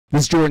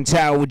This is Jordan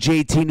Tower with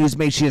JT News.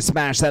 Make sure you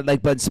smash that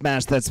like button,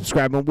 smash that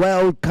subscribe button.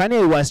 Well,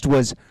 Kanye West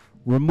was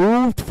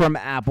removed from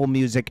Apple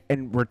Music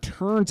and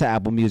returned to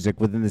Apple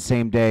Music within the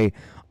same day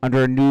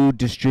under a new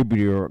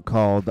distributor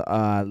called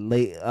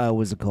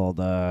what's it called?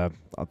 I'll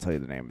tell you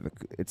the name of it.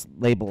 It's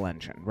Label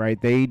Engine,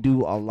 right? They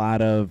do a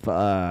lot of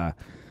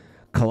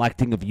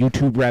collecting of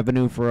YouTube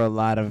revenue for a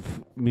lot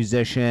of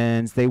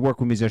musicians. They work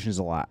with musicians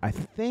a lot. I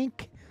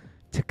think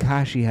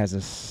Tekashi has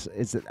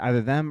is it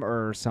either them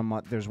or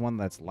someone? There's one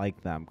that's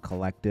like them,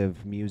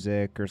 Collective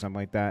Music or something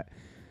like that,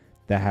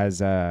 that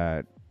has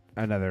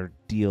another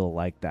deal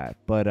like that.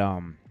 But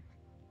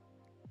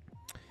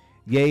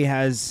Ye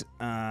has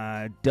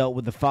dealt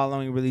with the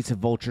following release of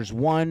Vultures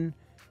 1,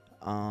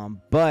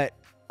 but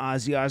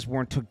Ozzy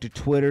Osbourne took to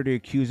Twitter to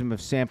accuse him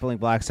of sampling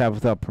Black Sabbath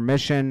without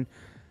permission.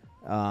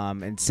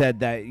 And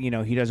said that, he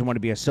doesn't want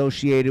to be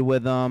associated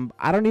with them.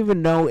 I don't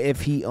even know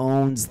if he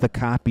owns the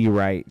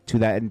copyright to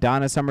that. And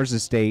Donna Summer's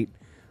estate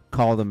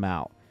called him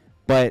out.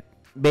 But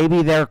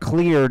maybe they're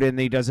cleared and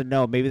he doesn't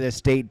know. Maybe the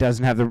estate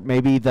doesn't have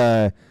maybe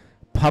the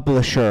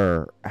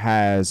publisher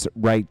has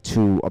right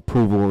to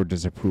approval or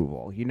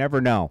disapproval. You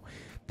never know.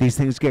 These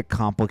things get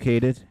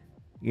complicated,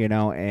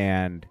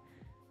 and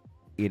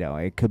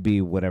it could be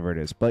whatever it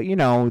is. But,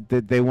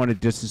 they want to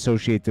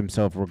disassociate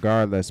themselves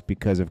regardless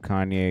because of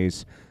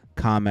Kanye's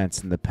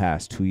comments in the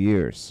past 2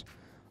 years.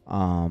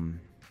 Now,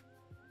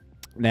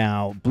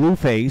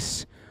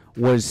 Blueface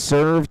was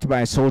served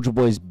by Soulja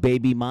Boy's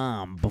baby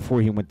mom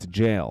before he went to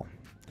jail.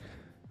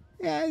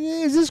 Yeah,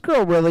 is this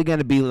girl really going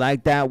to be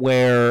like that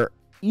where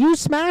you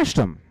smashed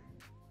him?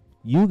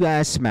 You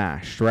guys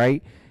smashed,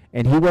 right?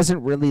 And he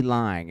wasn't really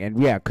lying.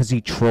 And yeah, because he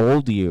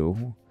trolled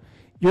you,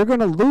 you're going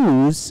to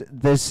lose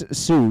this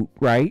suit,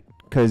 right?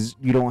 Because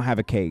you don't have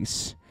a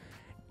case.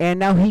 And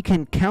now he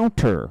can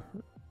counter.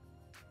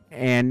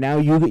 And now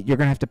you're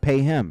gonna have to pay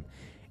him.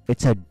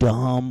 It's a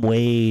dumb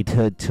way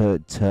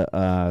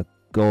to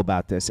go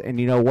about this. And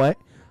you know what?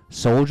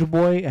 Soulja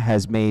Boy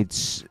has made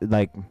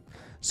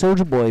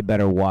Soulja Boy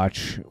better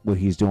watch what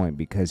he's doing,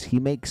 because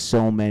he makes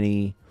so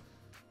many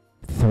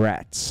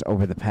threats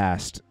over the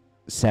past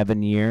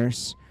 7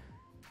 years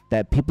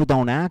that people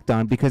don't act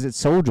on because it's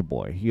Soulja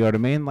Boy. You know what I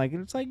mean? Like,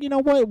 it's like, what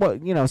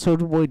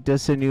Soulja Boy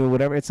dissing you or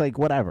whatever. It's like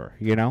whatever,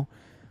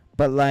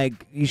 But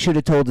you should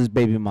have told his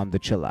baby mom to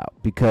chill out,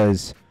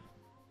 because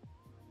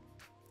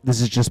this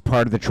is just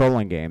part of the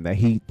trolling game that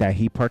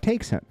he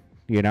partakes in.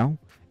 It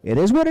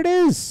is what it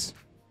is.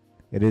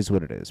 It is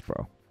what it is,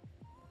 bro.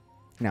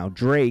 Now,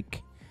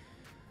 Drake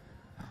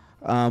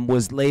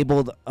was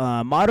labeled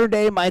modern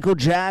day Michael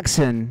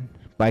Jackson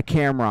by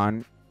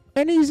Camron,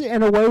 and he's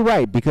in a way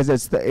right, because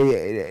it's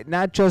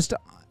not just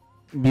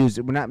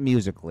music, not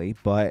musically,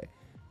 but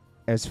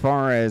as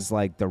far as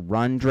the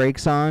run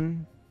Drake's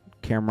on,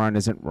 Camron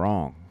isn't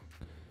wrong.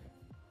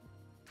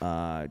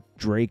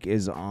 Drake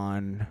is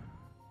on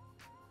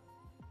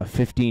a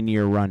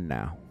 15-year run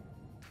now.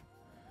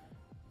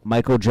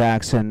 Michael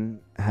Jackson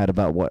had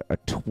about a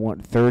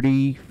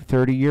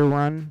 30-year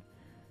run.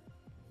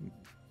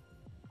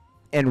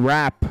 In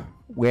rap,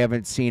 we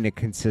haven't seen a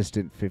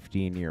consistent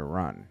 15-year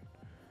run.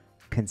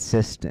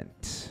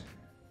 Consistent.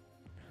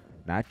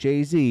 Not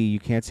Jay-Z. You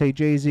can't say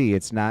Jay-Z.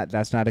 That's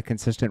not a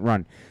consistent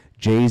run.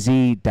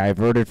 Jay-Z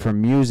diverted from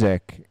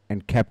music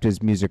and kept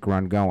his music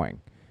run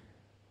going.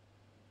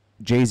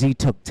 Jay-Z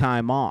took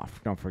time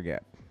off, don't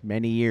forget,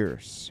 many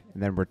years,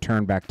 and then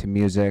returned back to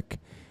music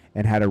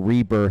and had a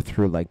rebirth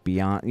through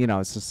Beyond.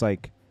 It's just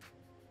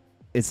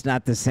it's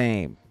not the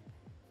same.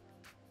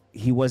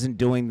 He wasn't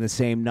doing the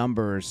same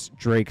numbers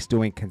Drake's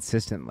doing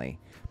consistently.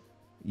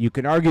 You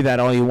can argue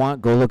that all you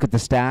want. Go look at the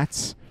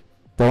stats.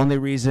 The only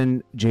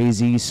reason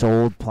Jay-Z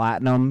sold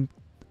platinum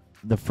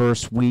the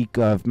first week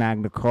of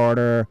Magna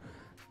Carta,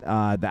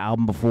 the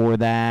album before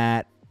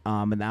that,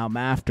 and the album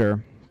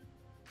after,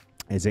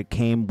 is it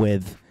came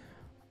with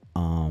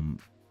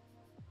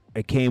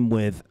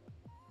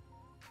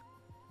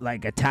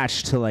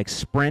attached to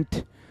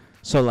Sprint,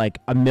 so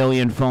a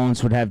million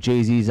phones would have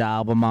Jay-Z's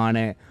album on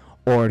it,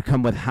 or it'd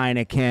come with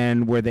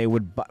Heineken where they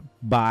would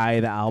buy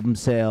the album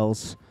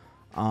sales.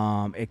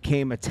 It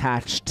came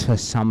attached to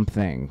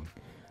something,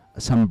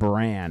 some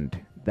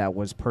brand that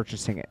was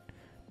purchasing it.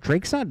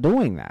 Drake's not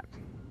doing that.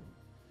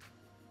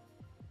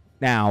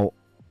 Now,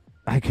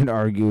 I can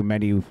argue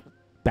many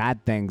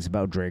bad things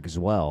about Drake as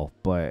well,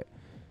 but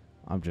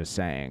I'm just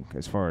saying,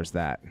 as far as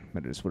that,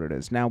 it is what it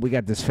is. Now, we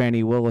got this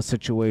Fannie Willis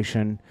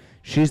situation.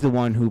 She's the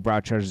one who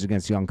brought charges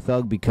against Young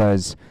Thug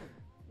because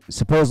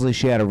supposedly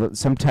she had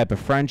some type of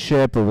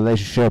friendship or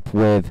relationship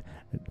with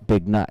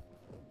Big Nut.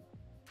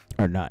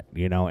 Or Nut,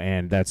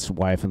 and that's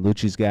wife and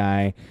Lucci's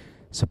guy.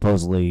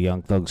 Supposedly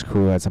Young Thug's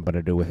crew had something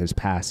to do with his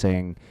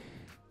passing.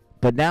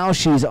 But now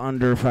she's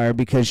under fire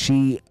because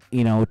she,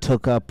 she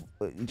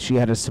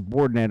had a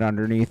subordinate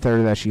underneath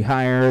her that she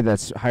hired,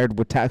 that's hired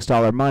with tax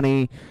dollar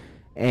money,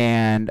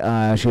 and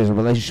she has a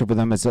relationship with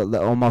him. It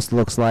almost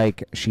looks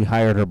like she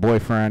hired her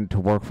boyfriend to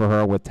work for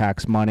her with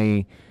tax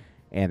money,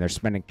 and they're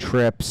spending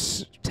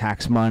trips,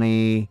 tax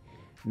money,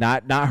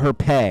 not her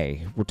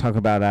pay. We're talking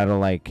about out of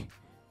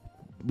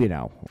you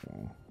know,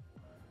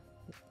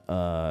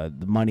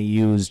 the money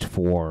used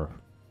for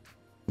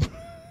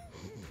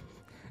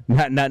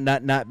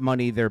not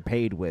money they're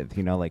paid with,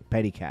 you know, like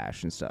petty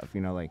cash and stuff,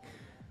 you know, like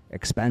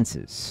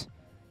expenses.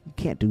 You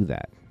can't do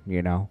that,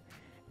 you know.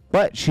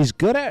 But she's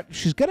good at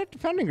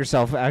defending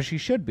herself, as she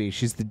should be.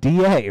 She's the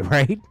DA,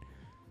 right?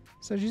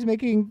 So she's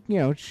making, you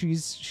know,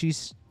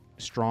 she's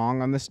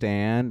strong on the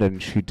stand,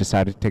 and she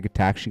decided to take a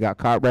tack. She got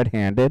caught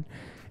red-handed,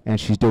 and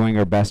she's doing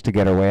her best to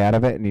get her way out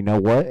of it. And you know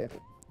what?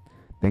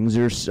 Things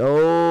are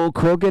so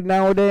crooked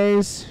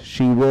nowadays.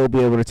 She will be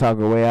able to talk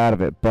her way out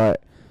of it,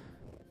 but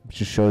it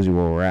just shows you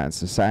where we're at in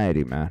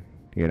society, man.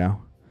 You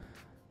know?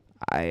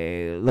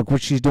 Look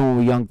what she's doing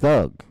with Young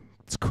Thug.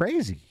 It's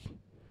crazy.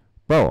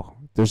 Bro,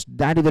 there's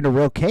not even a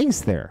real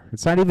case there.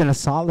 It's not even a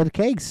solid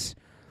case.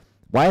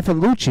 Wyeth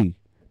and Lucci,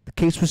 the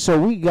case was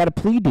so weak, he got a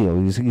plea deal.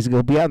 He's going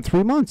to be out in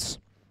 3 months.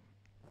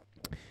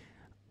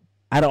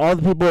 Out of all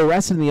the people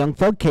arrested in the Young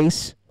Thug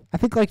case, I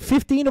think like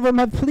 15 of them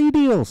have plea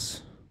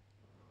deals.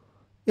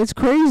 It's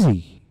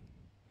crazy.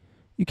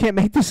 You can't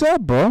make this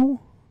up,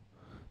 bro.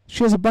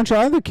 She has a bunch of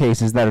other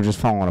cases that are just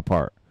falling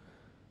apart.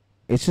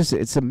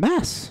 It's a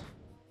mess.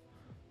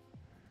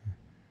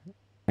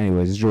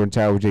 Anyways, it's Jordan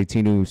Tower with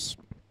JT News.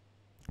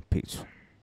 Peace.